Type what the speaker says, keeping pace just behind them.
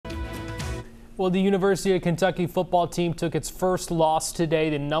Well, the University of Kentucky football team took its first loss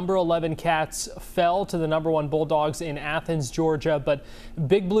today. The number 11 Cats fell to the number 1 Bulldogs in Athens, Georgia, but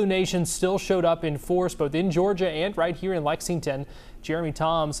Big Blue Nation still showed up in force both in Georgia and right here in Lexington. Jeremy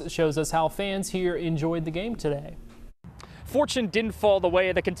Toms shows us how fans here enjoyed the game today. Fortune didn't fall the way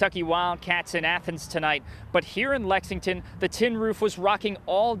of the Kentucky Wildcats in Athens tonight, but here in Lexington, the tin roof was rocking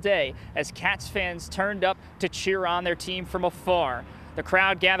all day as Cats fans turned up to cheer on their team from afar. The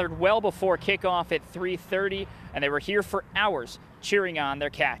crowd gathered well before kickoff at 3:30, and they were here for hours cheering on their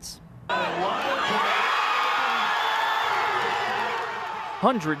Cats.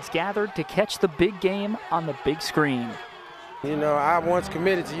 Hundreds gathered to catch the big game on the big screen. You know, I once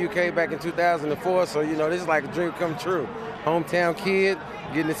committed to UK back in 2004, so, you know, this is like a dream come true. Hometown kid,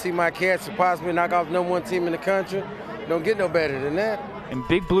 getting to see my Cats possibly knock off #1 team in the country. Don't get no better than that. And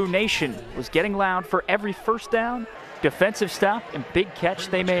Big Blue Nation was getting loud for every first down, defensive stop, and big catch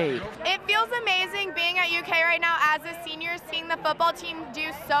they made. It feels amazing being at UK right now as a senior, seeing the football team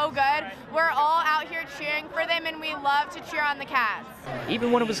do so good. We're all out here cheering for them, and we love to cheer on the Cats.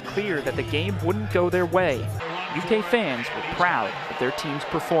 Even when it was clear that the game wouldn't go their way, UK fans were proud of their team's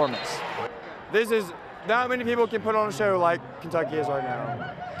performance. Not many people can put on a show like Kentucky is right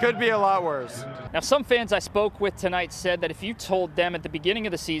now. Could be a lot worse. Now, some fans I spoke with tonight said that if you told them at the beginning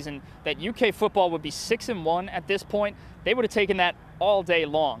of the season that UK football would be 6-1 at this point, they would have taken that all day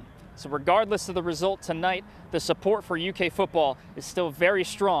long. So regardless of the result tonight, the support for UK football is still very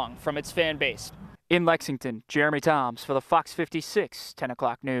strong from its fan base. In Lexington, Jeremy Toms for the Fox 56 10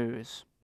 o'clock news.